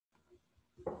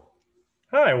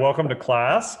Hi, welcome to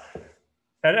class.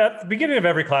 And at the beginning of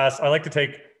every class, I like to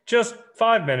take just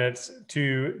 5 minutes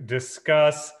to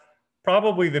discuss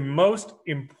probably the most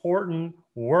important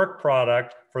work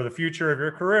product for the future of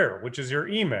your career, which is your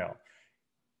email.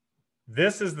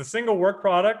 This is the single work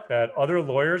product that other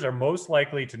lawyers are most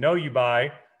likely to know you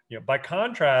by. By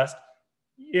contrast,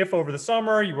 if over the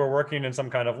summer you were working in some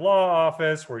kind of law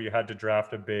office where you had to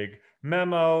draft a big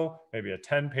memo, maybe a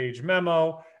 10-page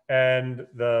memo, and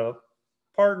the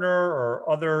partner or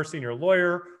other senior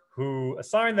lawyer who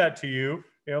assigned that to you,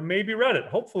 maybe read it,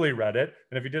 hopefully read it.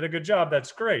 And if you did a good job,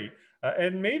 that's great.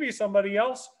 And maybe somebody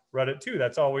else read it too.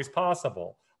 That's always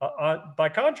possible. By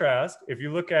contrast, if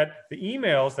you look at the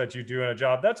emails that you do in a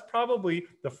job, that's probably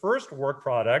the first work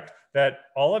product that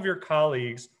all of your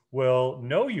colleagues will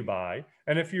know you by.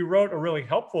 And if you wrote a really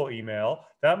helpful email,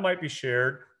 that might be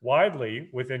shared widely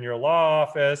within your law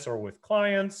office or with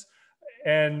clients.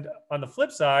 And on the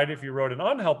flip side, if you wrote an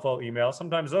unhelpful email,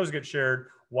 sometimes those get shared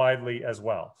widely as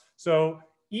well. So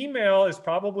email is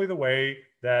probably the way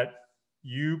that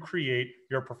you create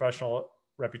your professional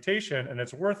reputation. And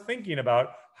it's worth thinking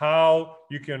about how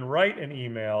you can write an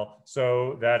email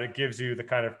so that it gives you the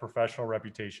kind of professional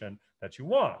reputation that you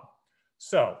want.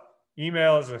 So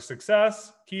email is a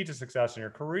success, key to success in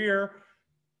your career.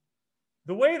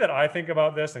 The way that I think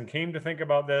about this and came to think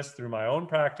about this through my own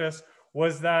practice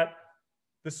was that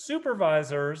the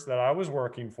supervisors that I was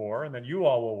working for and that you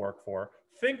all will work for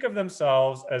think of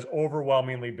themselves as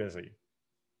overwhelmingly busy.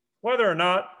 Whether or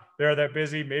not they're that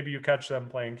busy, maybe you catch them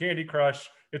playing Candy Crush,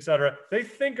 etc. They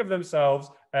think of themselves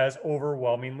as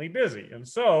overwhelmingly busy. And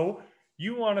so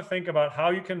you want to think about how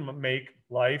you can make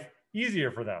life easier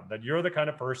for them, that you're the kind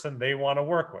of person they want to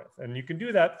work with. And you can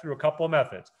do that through a couple of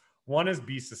methods. One is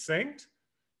be succinct.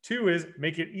 Two is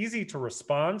make it easy to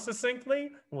respond succinctly.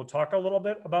 And we'll talk a little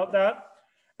bit about that.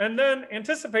 And then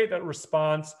anticipate that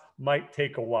response might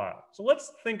take a while. So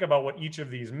let's think about what each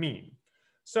of these mean.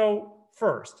 So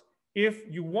first,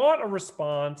 if you want a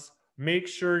response, make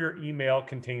sure your email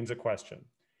contains a question.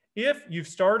 If you've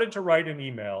started to write an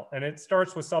email and it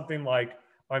starts with something like,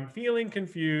 I'm feeling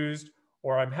confused,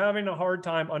 or I'm having a hard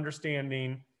time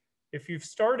understanding, if you've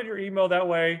started your email that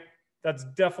way, that's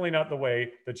definitely not the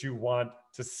way that you want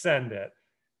to send it.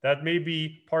 That may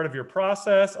be part of your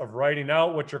process of writing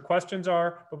out what your questions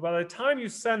are, but by the time you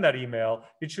send that email,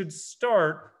 it should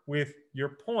start with your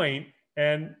point,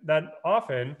 and that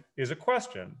often is a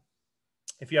question.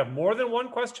 If you have more than one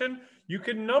question, you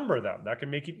can number them. That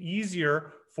can make it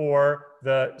easier for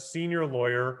the senior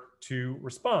lawyer to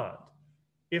respond.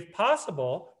 If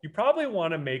possible, you probably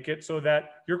want to make it so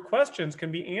that your questions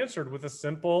can be answered with a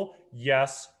simple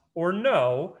yes or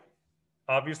no.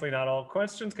 Obviously, not all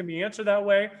questions can be answered that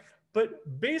way,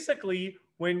 but basically,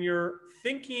 when you're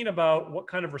thinking about what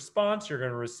kind of response you're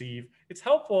going to receive, it's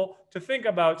helpful to think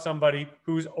about somebody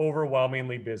who's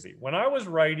overwhelmingly busy. When I was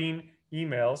writing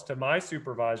emails to my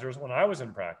supervisors when I was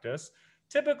in practice,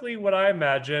 typically what I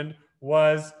imagined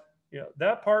was,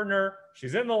 that partner,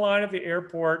 she's in the line at the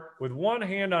airport with one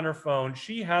hand on her phone.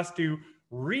 She has to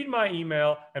read my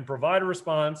email and provide a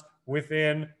response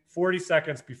within 40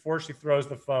 seconds before she throws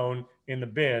the phone in the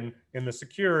bin in the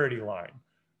security line.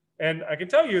 And I can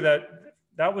tell you that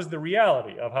that was the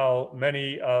reality of how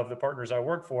many of the partners I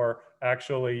worked for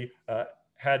actually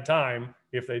had time,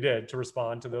 if they did, to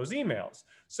respond to those emails.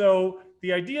 So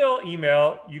the ideal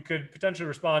email you could potentially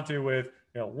respond to with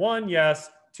 1 yes,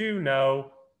 2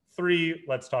 no, 3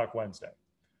 let's talk Wednesday.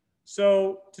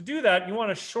 So to do that, you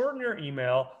want to shorten your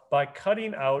email by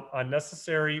cutting out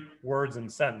unnecessary words and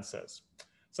sentences.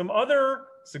 Some other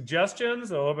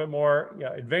suggestions, a little bit more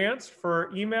advanced for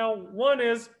email. One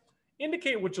is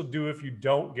indicate what you'll do if you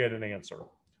don't get an answer.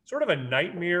 Sort of a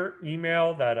nightmare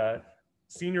email that a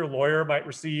senior lawyer might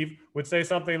receive would say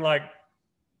something like,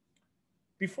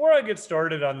 before I get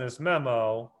started on this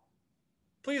memo,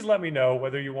 please let me know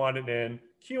whether you want it in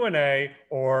Q&A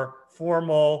or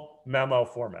formal memo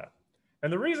format.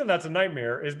 And the reason that's a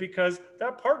nightmare is because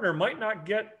that partner might not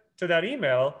get to that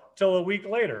email till a week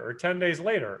later or 10 days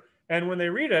later. And when they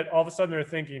read it, all of a sudden they're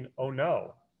thinking, oh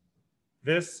no,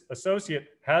 this associate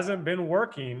hasn't been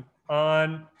working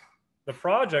on the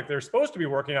project they're supposed to be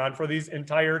working on for these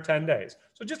entire 10 days.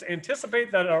 So just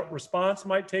anticipate that a response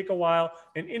might take a while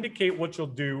and indicate what you'll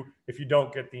do if you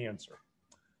don't get the answer.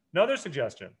 Another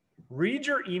suggestion, read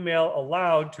your email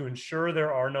aloud to ensure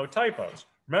there are no typos.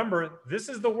 Remember, this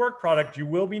is the work product you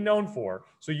will be known for,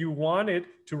 so you want it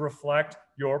to reflect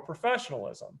your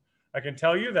professionalism. I can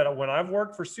tell you that when I've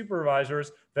worked for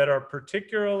supervisors that are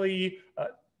particularly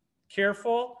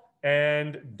careful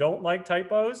and don't like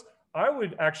typos, I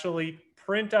would actually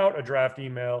print out a draft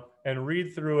email and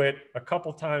read through it a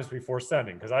couple times before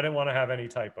sending because I didn't want to have any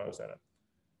typos in it.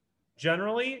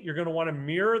 Generally, you're going to want to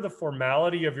mirror the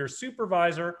formality of your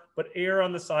supervisor, but err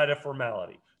on the side of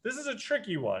formality. This is a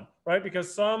tricky one, right?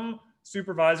 Because some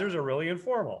supervisors are really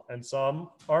informal and some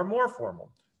are more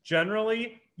formal.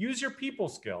 Generally, use your people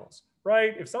skills,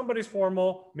 right? If somebody's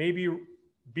formal, maybe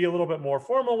be a little bit more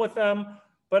formal with them.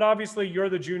 But obviously, you're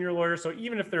the junior lawyer, so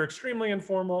even if they're extremely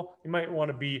informal, you might want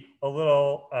to be a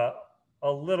little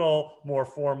more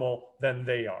formal than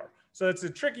they are. So it's a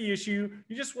tricky issue.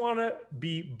 You just want to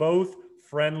be both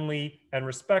friendly and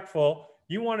respectful.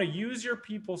 You want to use your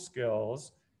people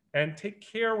skills and take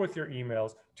care with your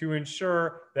emails to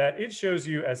ensure that it shows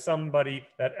you as somebody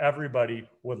that everybody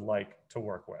would like to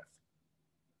work with.